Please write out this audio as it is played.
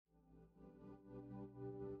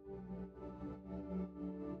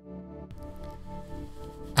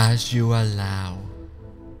As you allow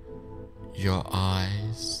your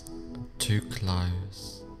eyes to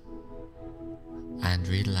close and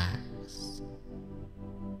relax,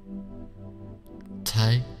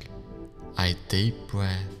 take a deep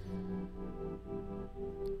breath,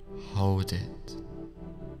 hold it,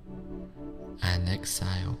 and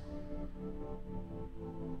exhale.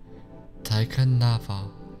 Take another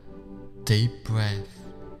deep breath,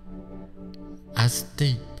 as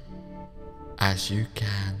deep as you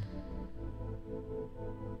can.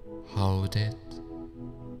 Hold it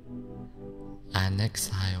and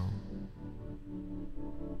exhale.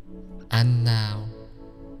 And now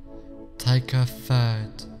take a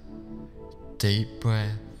third deep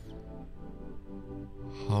breath.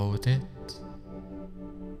 Hold it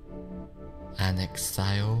and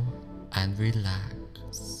exhale and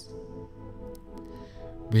relax.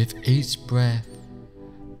 With each breath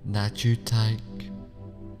that you take,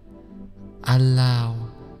 allow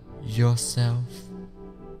yourself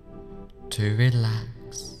to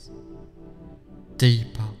relax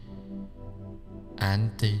deeper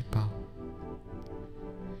and deeper.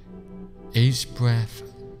 Each breath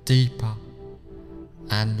deeper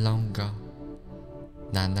and longer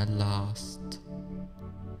than the last.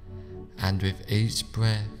 And with each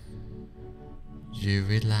breath you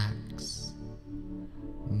relax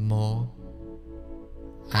more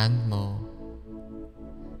and more.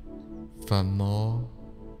 The more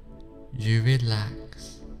you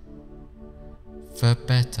relax, the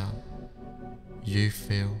better you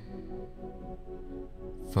feel.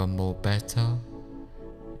 The more better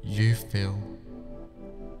you feel,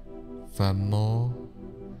 the more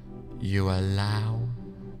you allow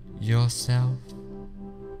yourself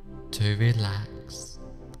to relax.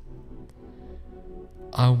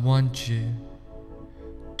 I want you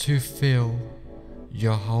to feel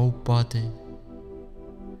your whole body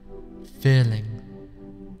feeling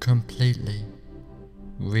completely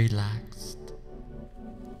relaxed,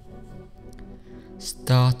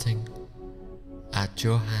 starting at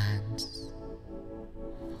your hands.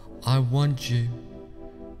 I want you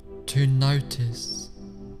to notice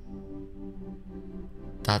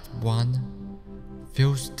that one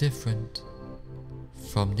feels different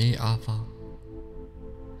from the other,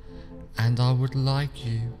 and I would like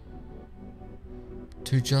you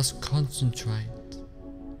to just concentrate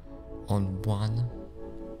on one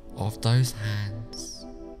of those hands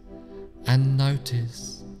and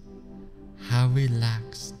notice how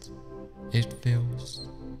relaxed it feels.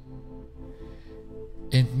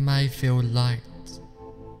 It may feel light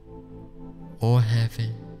or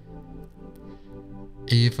heavy.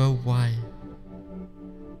 Either way,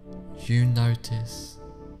 you notice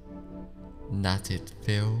that it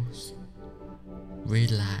feels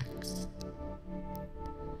relaxed.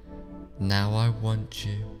 Now I want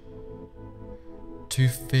you to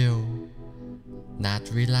feel that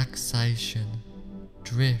relaxation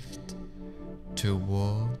drift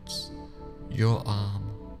towards your arm,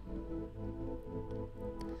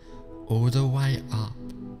 all the way up,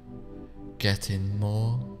 getting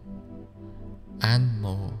more and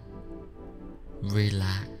more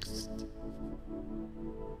relaxed.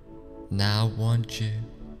 Now I want you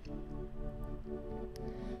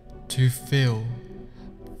to feel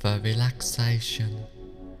the relaxation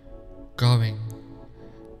going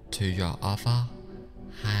to your other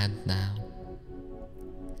hand now,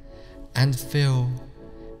 and feel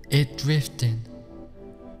it drifting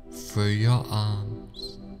through your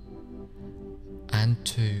arms and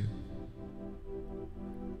to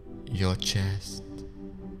your chest,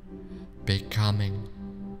 becoming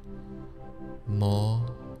more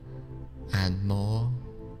and more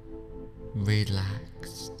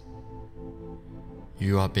relaxed.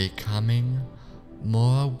 You are becoming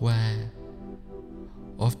more aware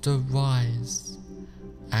of the rise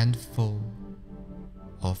and fall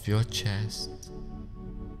of your chest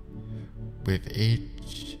with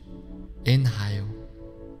each inhale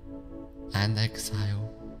and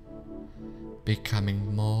exhale,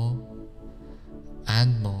 becoming more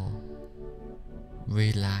and more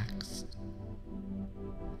relaxed.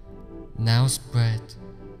 Now spread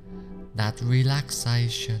that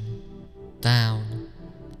relaxation down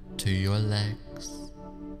to your legs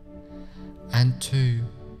and to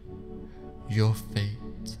your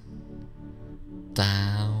feet,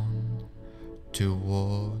 down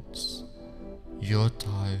towards your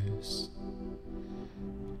toes,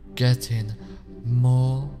 getting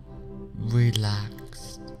more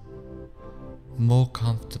relaxed, more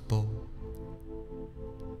comfortable.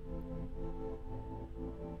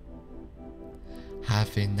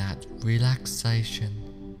 Having that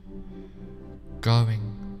relaxation going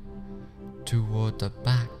toward the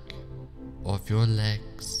back of your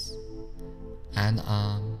legs and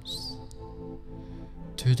arms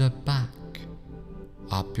to the back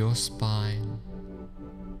up your spine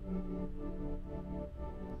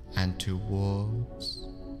and towards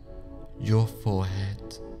your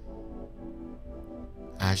forehead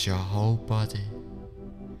as your whole body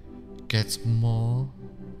gets more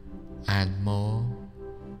and more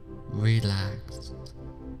relaxed,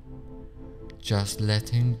 just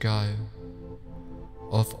letting go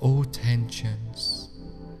of all tensions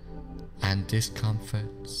and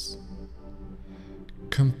discomforts,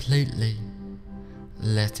 completely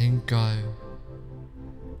letting go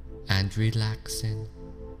and relaxing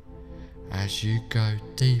as you go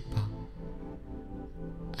deeper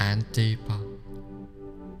and deeper,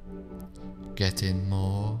 getting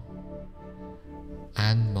more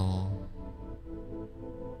and more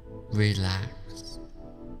relaxed,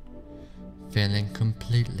 feeling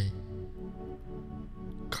completely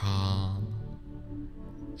calm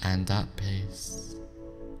and at peace.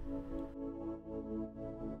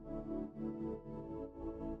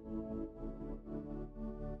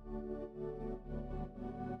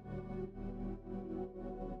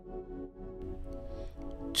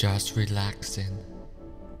 Just relaxing,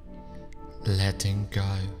 letting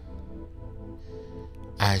go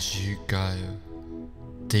as you go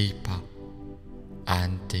deeper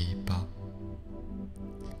and deeper.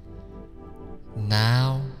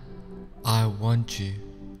 Now I want you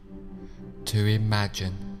to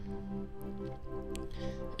imagine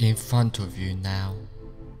in front of you now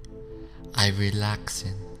a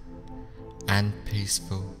relaxing and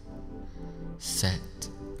peaceful set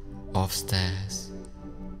of stairs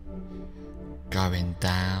going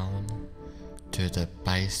down to the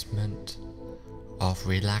basement of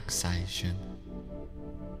relaxation.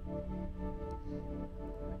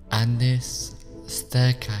 And this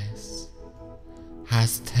staircase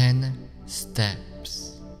has 10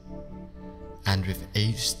 steps, and with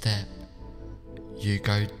each step you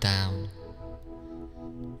go down,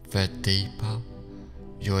 the deeper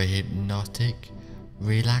your hypnotic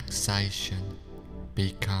relaxation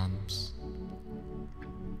becomes.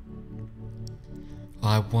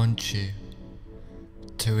 I want you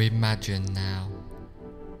to imagine now,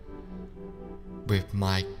 with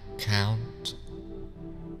my count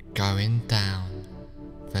going down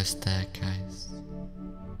the staircase,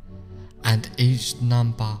 and each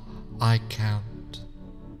number I count,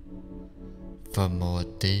 the more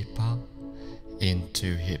deeper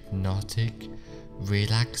into hypnotic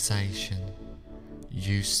relaxation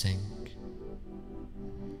you sink,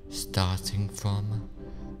 starting from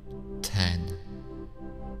 10,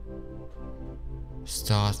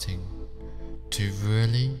 starting to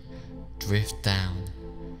really drift down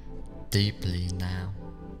deeply now,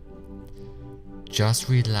 just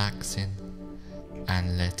relaxing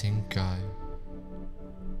and letting go.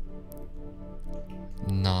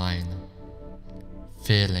 9,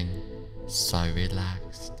 feeling so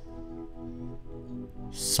relaxed,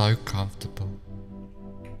 so comfortable,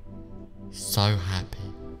 so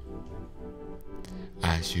happy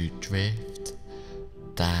as you drift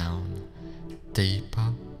down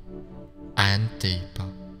deeper and deeper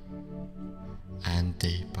and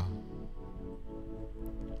deeper.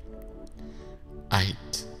 8,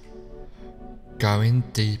 going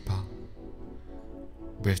deeper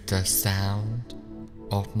with the sound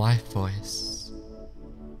of my voice.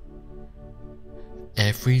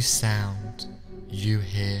 Every sound you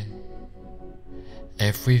hear,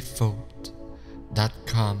 every thought that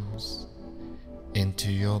comes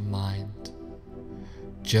into your mind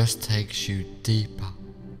just takes you deeper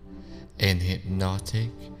in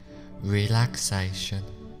hypnotic relaxation.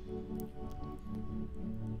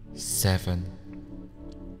 7,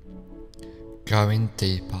 going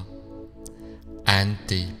deeper and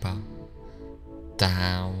deeper,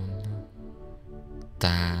 down,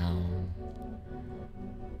 down,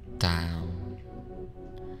 down,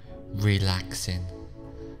 relaxing,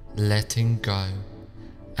 letting go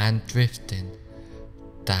and drifting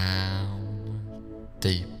down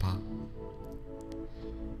deeper.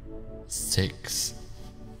 6,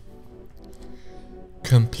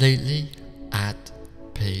 completely at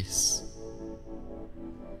peace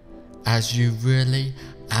as you really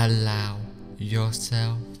allow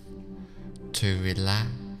yourself to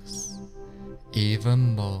relax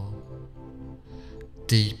even more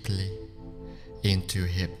deeply into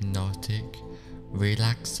hypnotic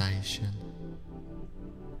relaxation.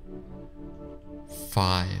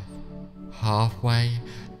 5, halfway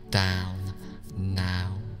down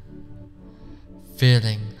now,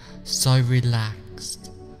 feeling so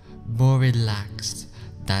relaxed, more relaxed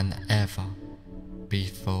than ever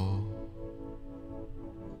before.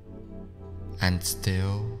 and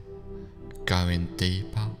still going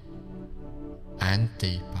deeper and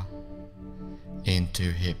deeper into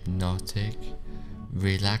hypnotic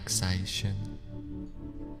relaxation.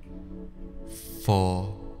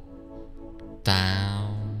 4.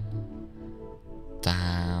 Down,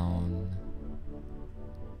 down,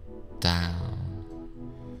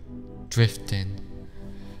 down, drifting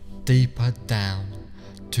deeper down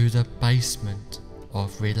to the basement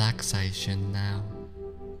of relaxation now.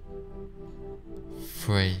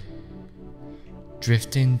 3.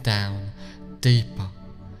 Drifting down deeper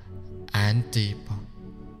and deeper,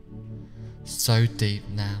 so deep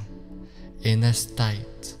now, in a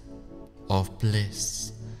state of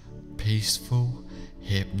bliss, peaceful,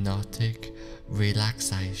 hypnotic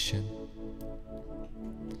relaxation.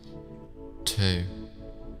 2.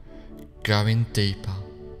 Going deeper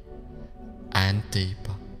and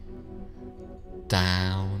deeper,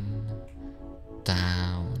 down,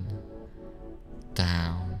 down,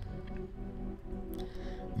 down,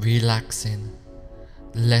 relaxing,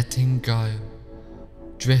 letting go,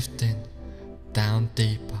 drifting down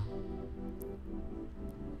deeper.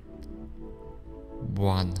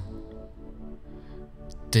 1.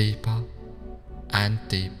 Deeper and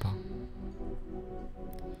deeper,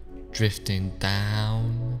 drifting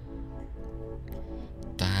down,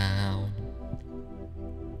 down,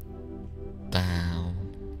 down.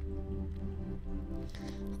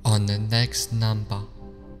 On the next number,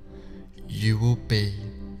 you will be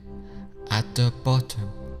at the bottom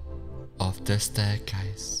of the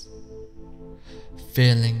staircase,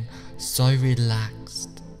 feeling so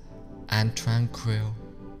relaxed and tranquil.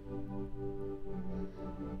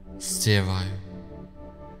 0.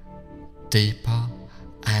 Deeper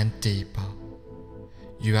and deeper,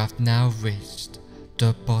 you have now reached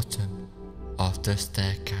the bottom of the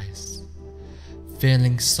staircase,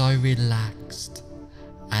 feeling so relaxed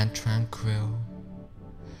and tranquil,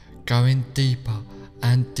 going deeper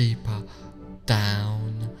and deeper,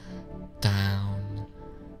 down, down,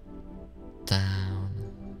 down,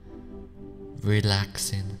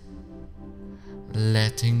 relaxing,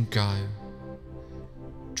 letting go,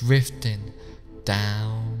 drifting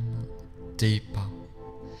down deeper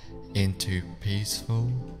into peaceful,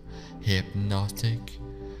 hypnotic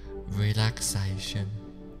relaxation,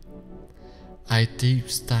 a deep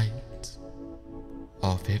state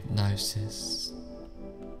of hypnosis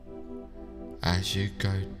as you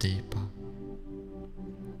go deeper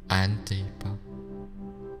and deeper.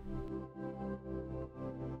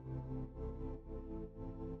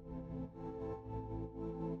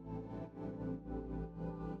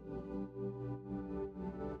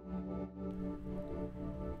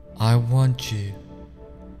 I want you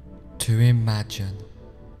to imagine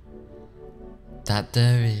that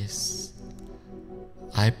there is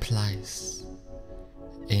a place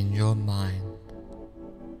in your mind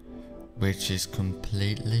which is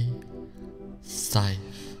completely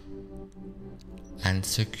safe and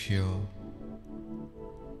secure.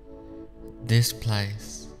 This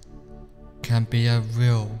place can be a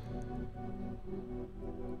real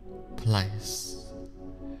place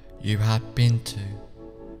you have been to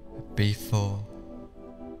before,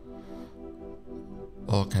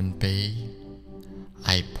 or can be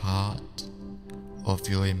a part of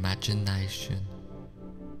your imagination.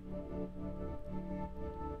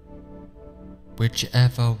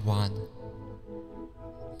 Whichever one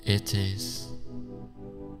it is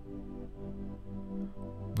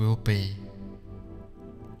will be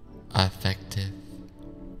effective.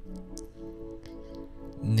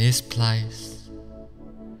 This place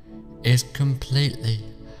is completely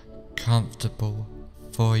comfortable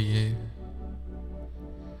for you,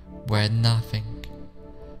 where nothing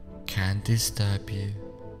can disturb you.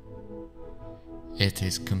 It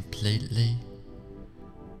is completely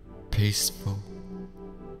peaceful,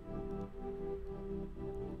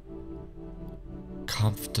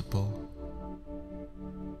 comfortable,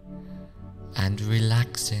 and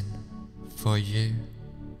relaxing for you.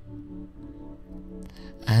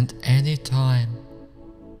 And anytime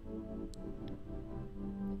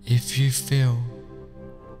if you feel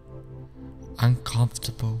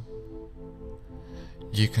uncomfortable,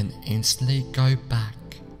 you can instantly go back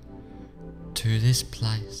to this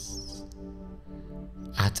place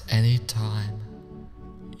at any time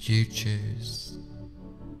you choose.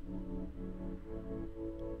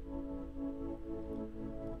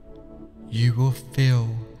 You will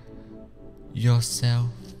feel yourself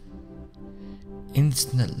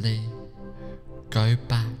instantly go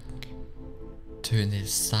back to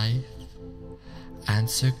this safe and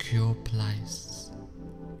secure place.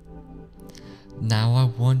 Now I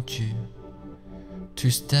want you to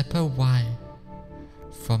step away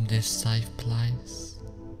from this safe place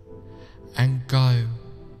and go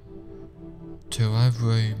to a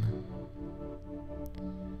room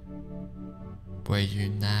where you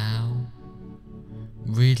now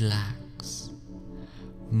relax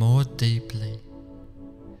more deeply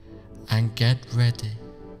and get ready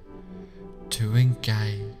to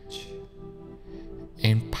engage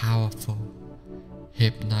in powerful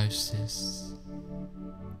hypnosis.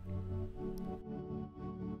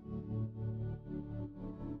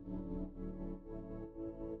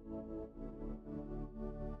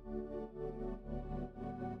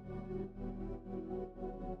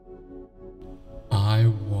 I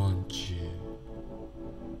want you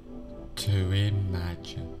to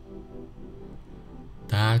imagine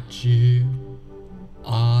that you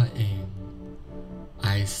are in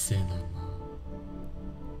a cinema.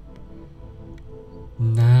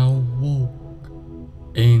 Now walk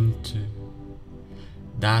into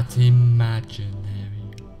that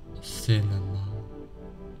imaginary cinema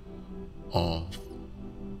of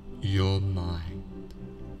your mind.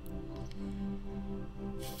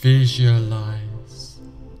 Visualize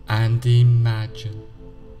and imagine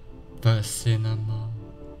the cinema.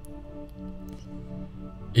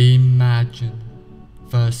 Imagine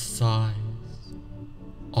the size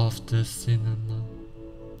of the cinema,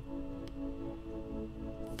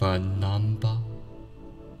 the number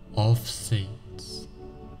of seats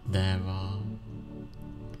there are,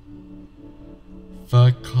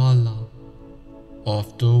 the color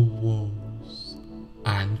of the walls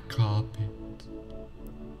and carpet,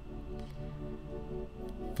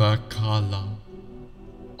 the color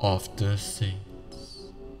of the seats,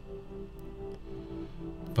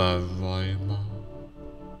 the aroma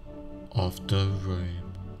of the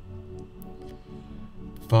room,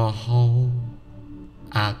 the whole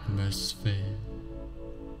atmosphere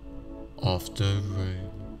of the room.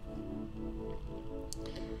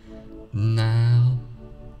 Now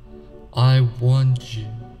I want you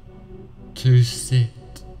to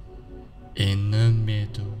sit in the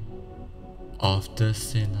middle of the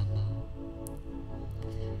cinema,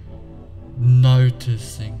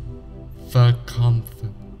 noticing the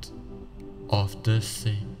comfort of the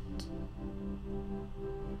seat,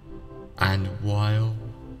 and while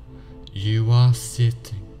you are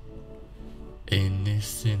sitting in this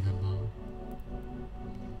cinema,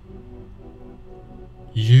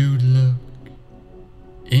 you look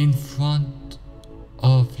in front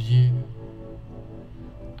of you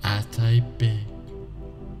at a big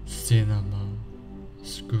cinema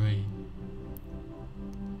screen,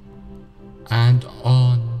 and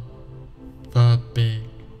on the big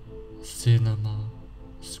cinema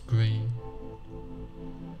screen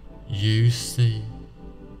you see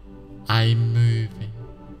a movie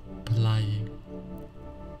playing.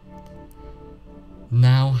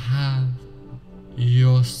 Now have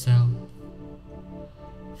yourself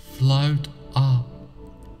float up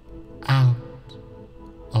out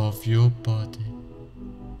of your body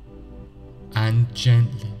and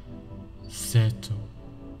gently settle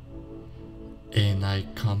in a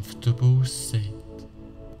comfortable seat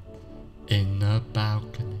in the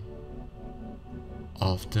balcony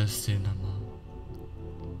of the cinema,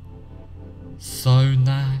 so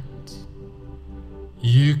that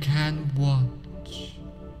you can watch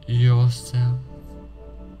yourself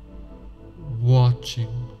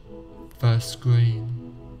watching the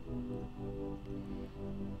screen.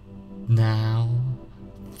 Now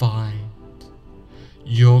find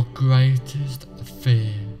your greatest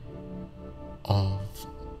fear of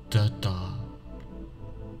the dark.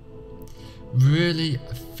 Really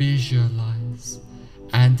visualize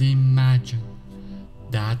and imagine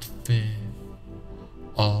that fear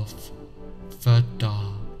of the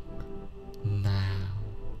dark now.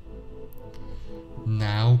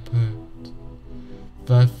 Now put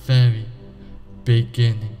the very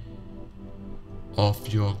beginning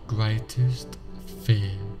of your greatest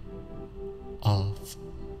fear of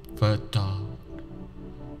the dark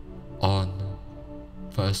on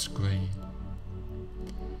the screen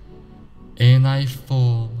in a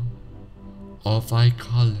form of a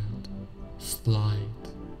colored slide.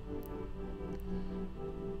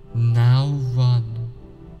 Now run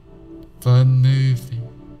the movie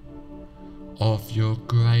of your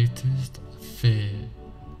greatest fear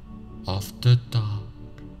of the dark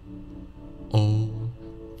all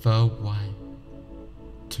the way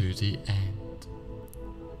to the end,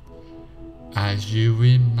 as you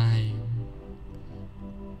remain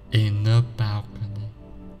in the balcony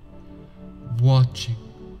watching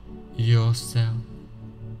yourself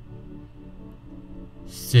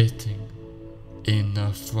sitting in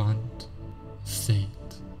the front seat,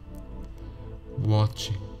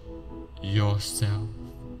 watching yourself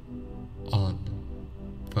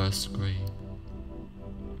the screen.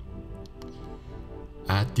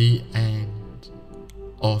 At the end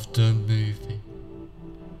of the movie,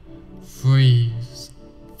 freeze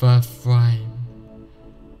the frame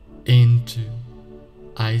into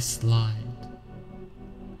a slide.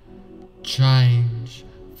 Change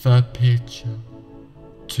the picture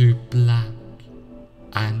to black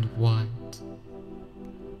and white,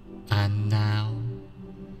 and now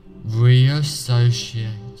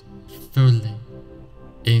reassociate fully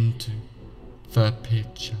into the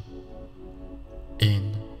picture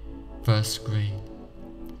in the screen.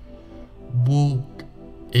 Walk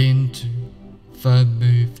into the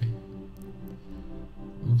movie.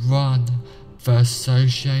 Run the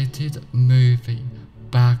associated movie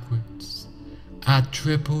backwards at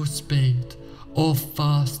triple speed or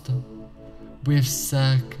faster with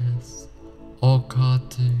circus or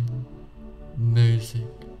cartoon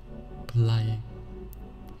music playing,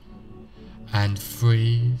 and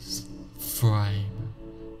freeze frame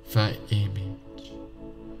the image.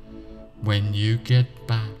 When you get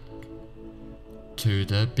back to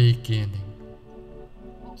the beginning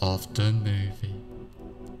of the movie,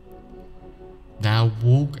 now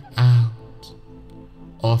walk out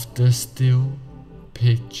of the still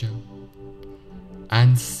picture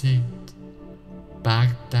and sit back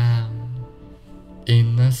down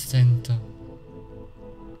in the center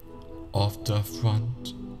of the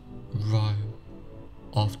front row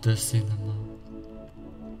of the cinema.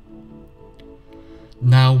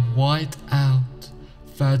 Now white out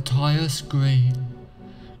the entire screen.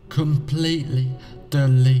 Completely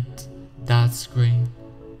delete that screen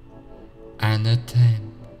and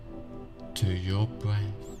attend to your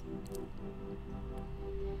breath.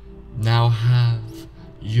 Now have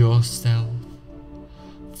yourself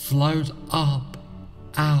float up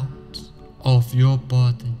out of your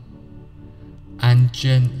body and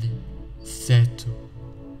gently settle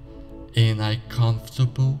in a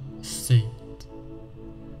comfortable seat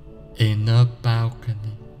in the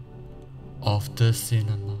balcony of the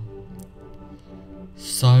cinema,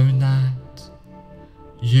 so that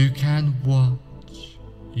you can watch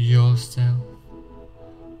yourself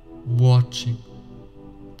watching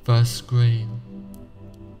the screen.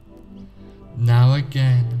 Now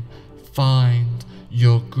again, find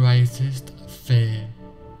your greatest fear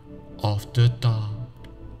of the dark,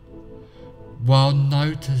 while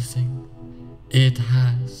noticing it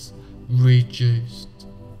has reduced.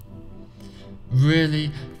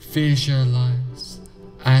 Really visualize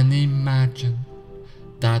and imagine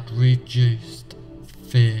that reduced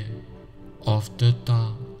fear of the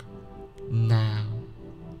dark now.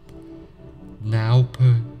 Now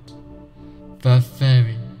put the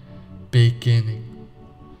very beginning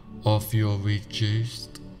of your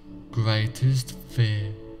reduced greatest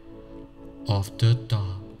fear of the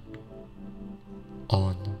dark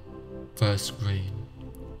on the screen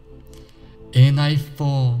in a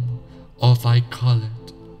form of a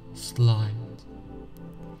colored slide.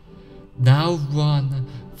 Now run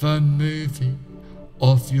the movie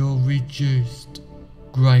of your reduced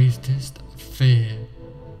greatest fear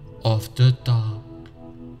of the dark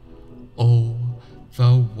all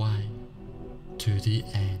the way to the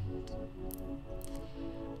end,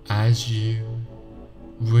 as you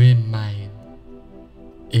remain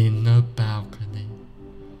in the balcony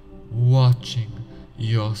watching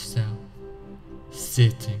yourself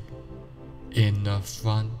sitting in the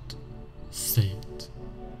front seat,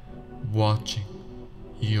 watching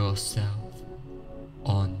yourself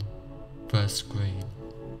on the screen.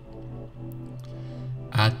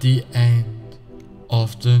 At the end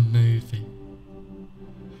of the movie,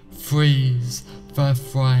 freeze the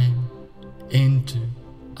frame into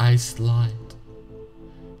a slide.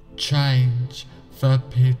 Change the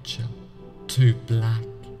picture to black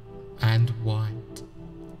and white,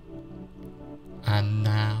 and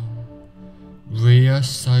now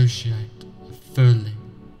reassociate fully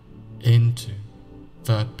into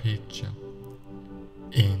the picture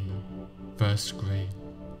in the screen.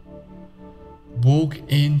 Walk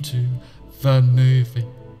into the movie.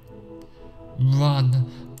 Run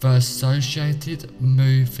the associated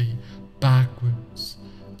movie backwards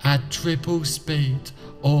at triple speed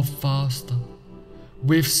or faster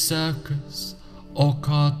with circus or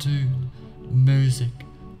cartoon music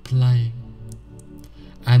playing,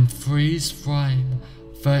 and freeze frame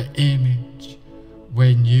the image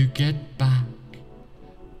when you get back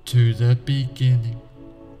to the beginning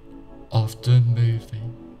of the movie.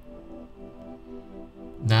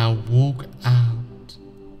 Now walk out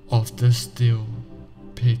of the still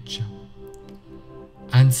picture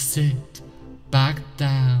and sit back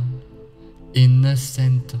down in the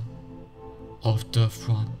center of the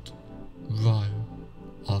front row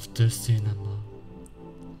of of the cinema.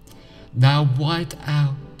 Now white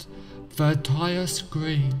out the entire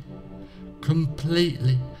screen.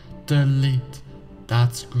 Completely delete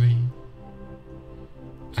that screen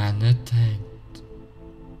and attend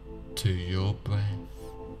to your breath.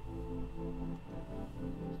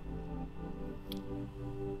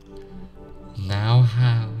 Now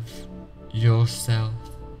have yourself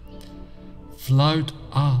float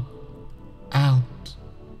up out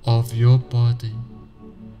of your body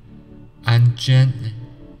and gently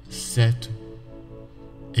settle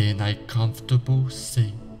in a comfortable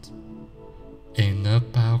seat in the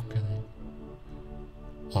balcony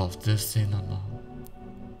of the cinema,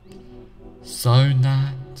 so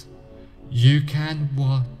that you can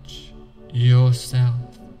watch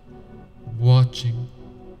yourself watching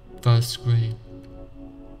the screen.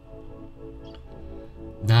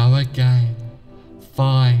 Now again,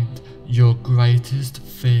 find your greatest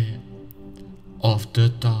fear of the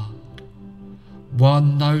dark, while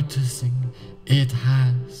noticing it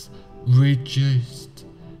has reduced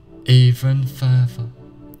even further.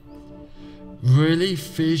 Really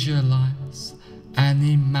visualize and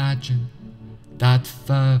imagine that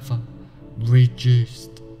further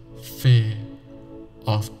reduced fear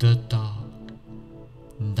of the dark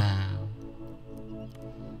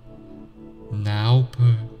now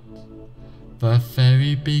put the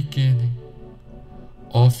very beginning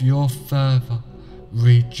of your further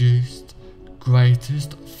reduced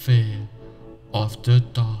greatest fear of the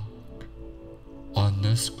dark on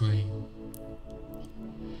the screen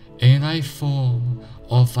in a form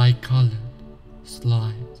of a coloured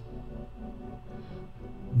slide.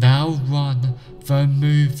 Now run the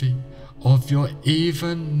movie of your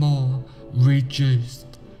even more reduced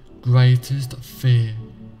greatest fear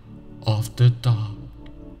of the dark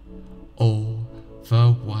all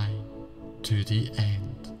the way to the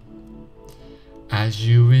end, as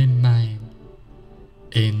you remain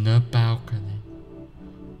in the balcony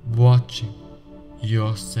watching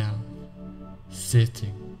yourself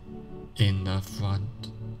sitting in the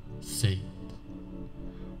front seat,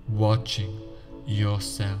 watching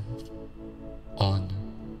yourself on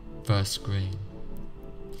the screen.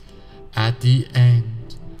 At the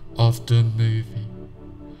end of the movie,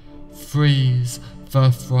 freeze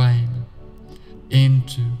the frame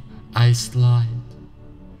into a slide.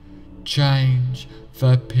 Change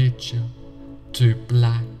the picture to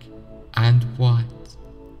black and white,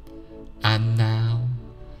 and now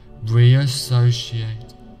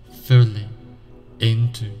reassociate fully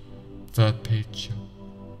into the picture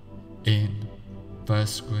in the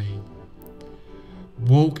screen.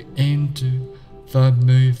 Walk into the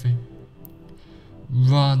movie.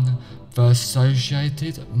 Run the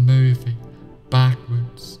associated movie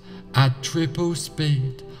backwards at triple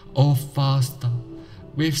speed or faster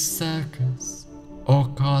with circus or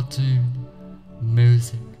cartoon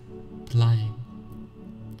music playing,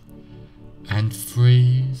 and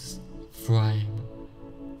freeze frame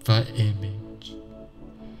the image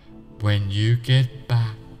when you get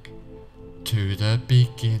back to the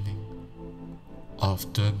beginning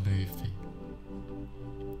of the movie.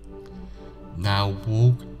 Now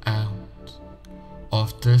walk out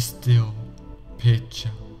of the still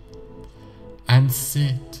picture and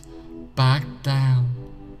sit back down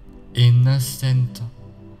in the center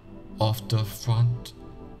of the front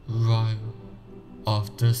row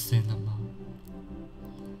of the cinema.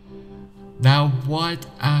 Now white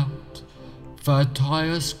out the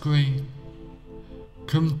entire screen.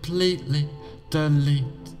 Completely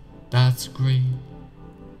delete that screen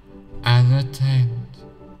and attend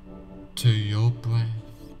to your breath.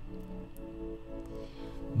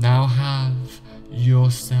 Now have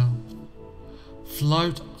yourself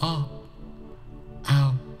float up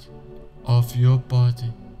out of your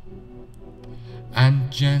body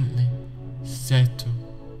and gently settle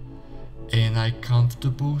in a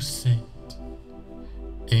comfortable seat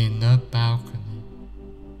in the balcony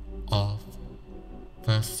of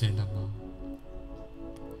the cinema,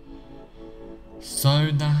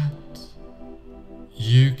 so that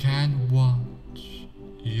you can watch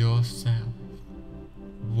yourself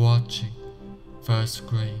watching the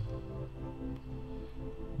screen.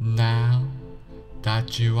 Now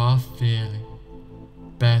that you are feeling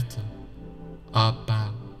better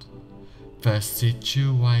about the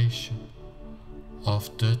situation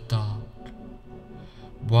of the dark,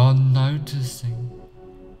 while noticing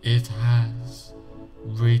it has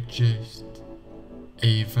reduced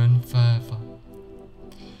even further,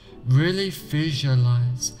 really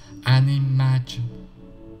visualize and imagine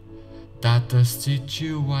that the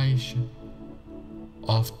situation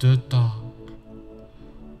of the dark,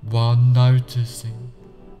 while noticing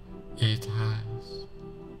it has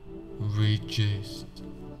reduced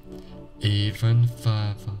even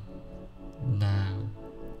further now.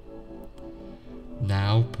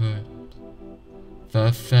 Now put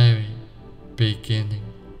the very beginning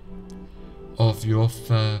of your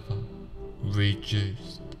further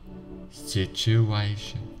reduced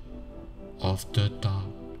situation of the dark,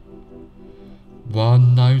 while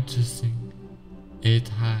noticing it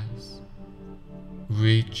has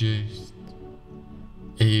reduced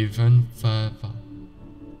even further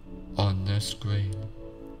on the screen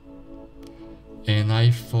in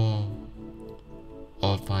a form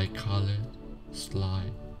of a coloured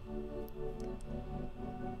slide.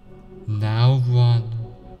 Now run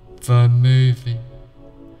the movie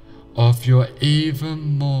of your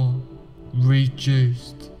even more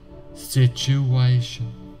reduced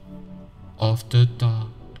situation of the dark,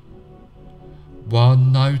 while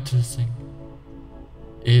noticing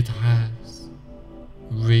it has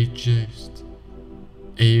reduced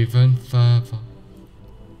even further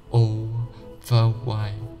all the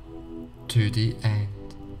way to the end.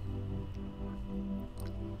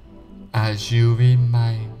 As you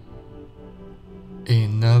remain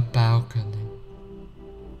in the balcony,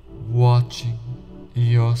 watching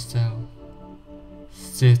yourself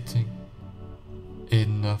sitting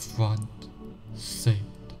in the front seat,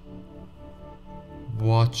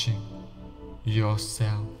 watching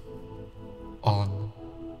yourself on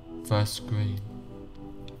the screen.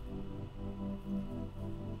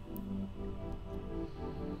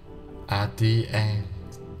 At the end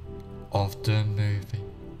of the movie,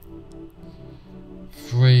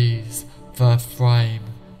 freeze the frame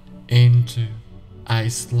into a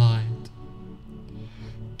slide.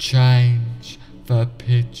 Change the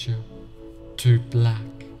picture to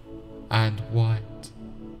black and white,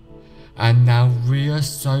 and now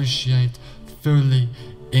reassociate fully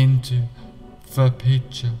into the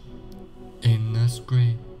picture in the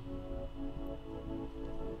screen.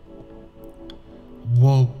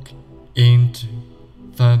 Walk into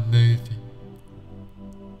the movie.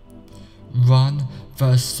 Run the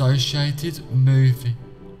associated movie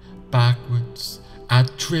backwards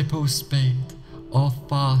at triple speed or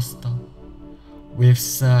faster, with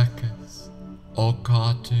circus or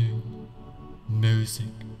cartoon music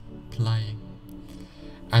playing,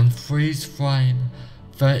 and freeze frame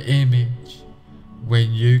the image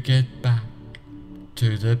when you get back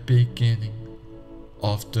to the beginning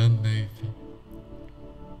of the movie.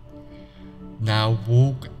 Now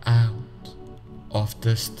walk out of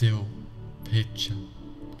the still picture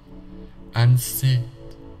and sit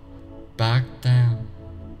back down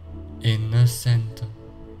in the center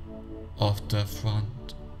of the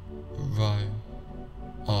front row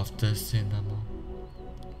of the cinema.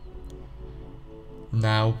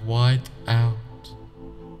 Now white out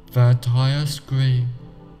the entire screen.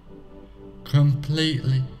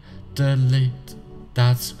 Completely delete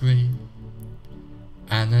that screen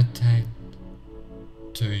and attend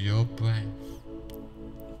to your breath.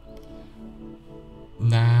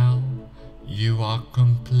 Now you are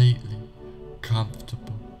completely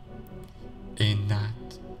comfortable in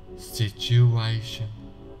that situation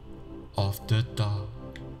of the dark.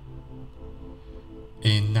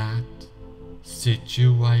 In that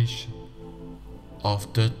situation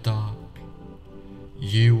of the dark,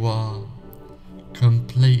 you are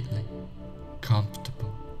completely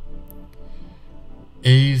comfortable.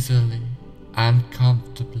 Easily and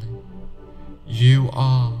comfortably, you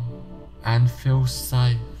are and feel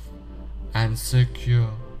safe and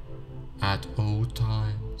secure at all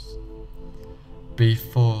times,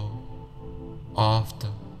 before, after,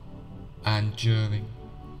 and during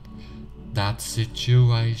that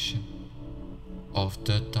situation of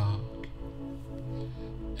the dark.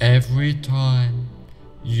 Every time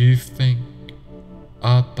you think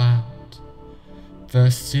about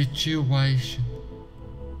the situation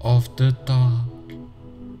of the dark,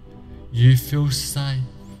 you feel safe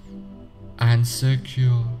and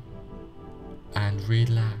secure and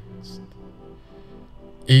relaxed,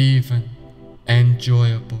 even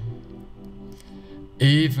enjoyable.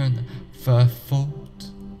 Even the thought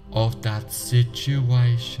of that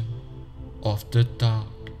situation of the dark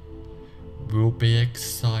will be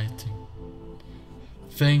exciting.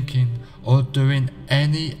 Thinking or doing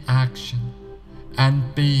any action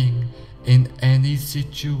and being in any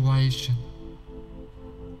situation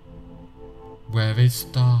where it's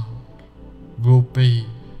dark will be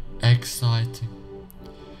exciting.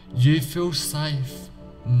 You feel safe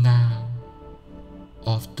now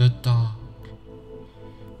of the dark.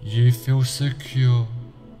 You feel secure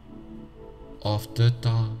of the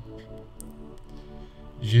dark.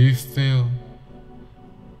 You feel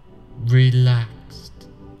relaxed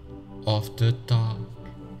of the dark.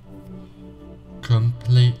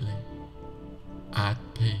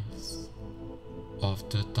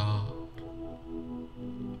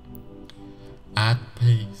 at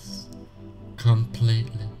peace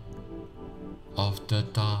completely of the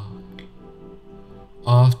dark.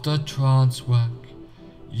 After trance work,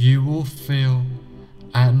 you will feel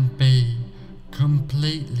and be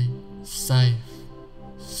completely safe,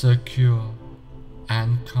 secure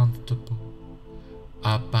and comfortable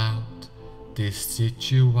about this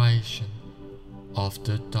situation of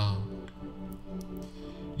the dark.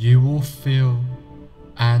 You will feel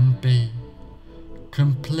and be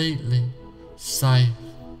completely safe,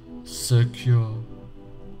 secure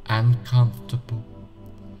and comfortable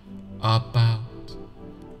about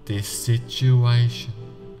this situation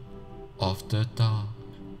of the dark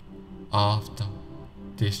after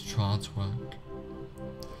this trance work.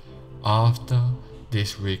 After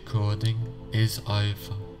this recording is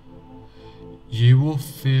over, you will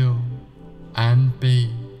feel and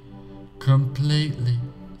be completely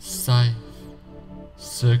safe,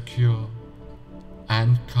 secure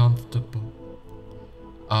and comfortable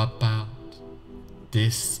about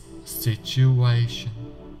this situation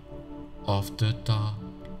of the dark.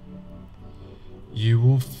 You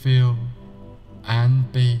will feel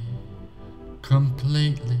and be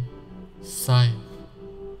completely safe,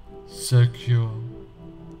 secure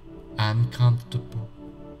and comfortable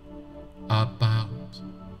about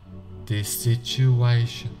this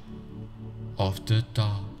situation of the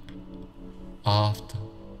dark after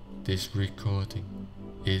this recording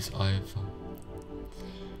is over.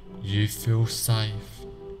 You feel safe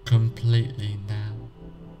completely now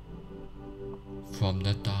from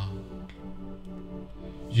the dark.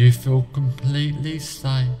 You feel completely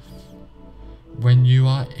safe when you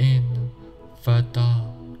are in the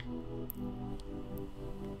dark.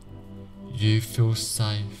 You feel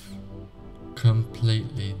safe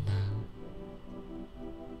completely now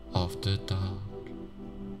of the dark.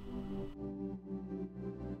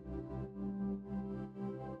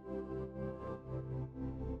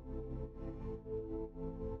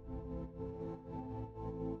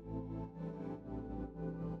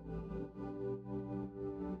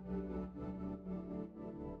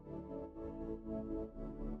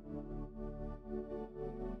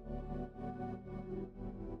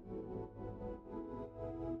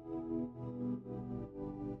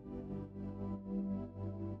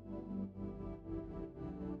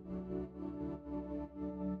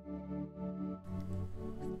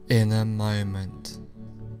 In a moment,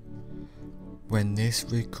 when this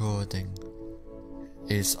recording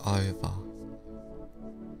is over,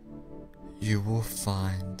 you will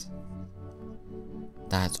find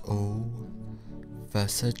that all the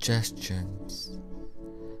suggestions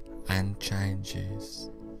and changes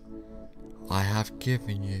I have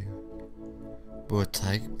given you will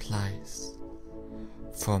take place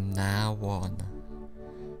from now on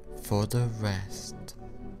for the rest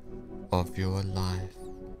of your life,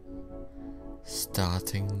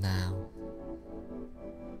 starting now.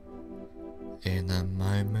 In a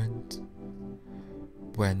moment,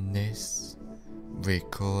 when this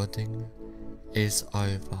recording is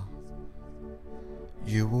over,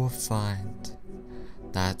 you will find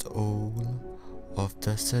that all of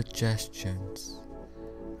the suggestions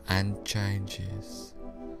and changes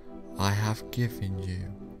I have given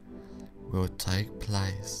you will take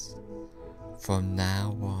place from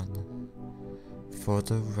now on for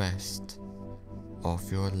the rest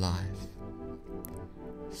of your life,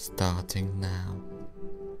 starting now.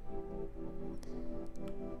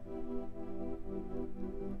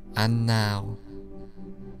 And now,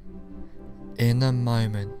 in a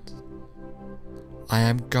moment, I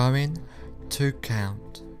am going to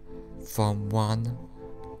count from 1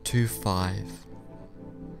 to 5.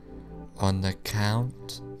 On the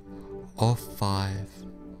count of 5,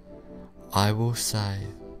 I will say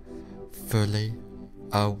fully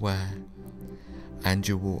aware, and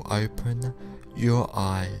you will open your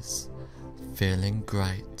eyes feeling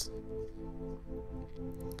great.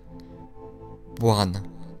 1.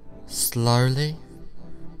 Slowly,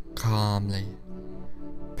 calmly,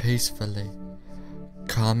 peacefully,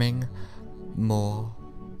 coming more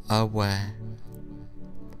aware.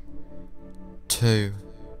 2.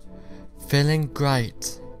 Feeling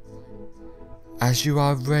great as you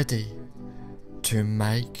are ready to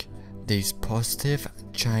make these positive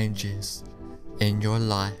changes in your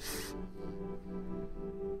life.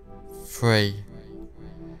 3.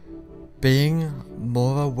 Being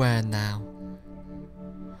more aware now,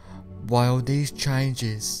 while these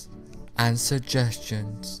changes and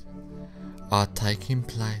suggestions are taking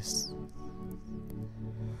place.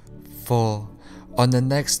 4. On the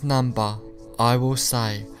next number, I will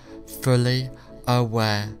say fully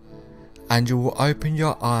aware, and you will open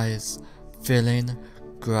your eyes feeling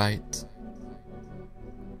great.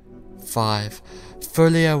 5.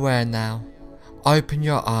 Fully aware now. Open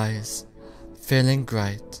your eyes. Feeling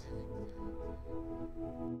great.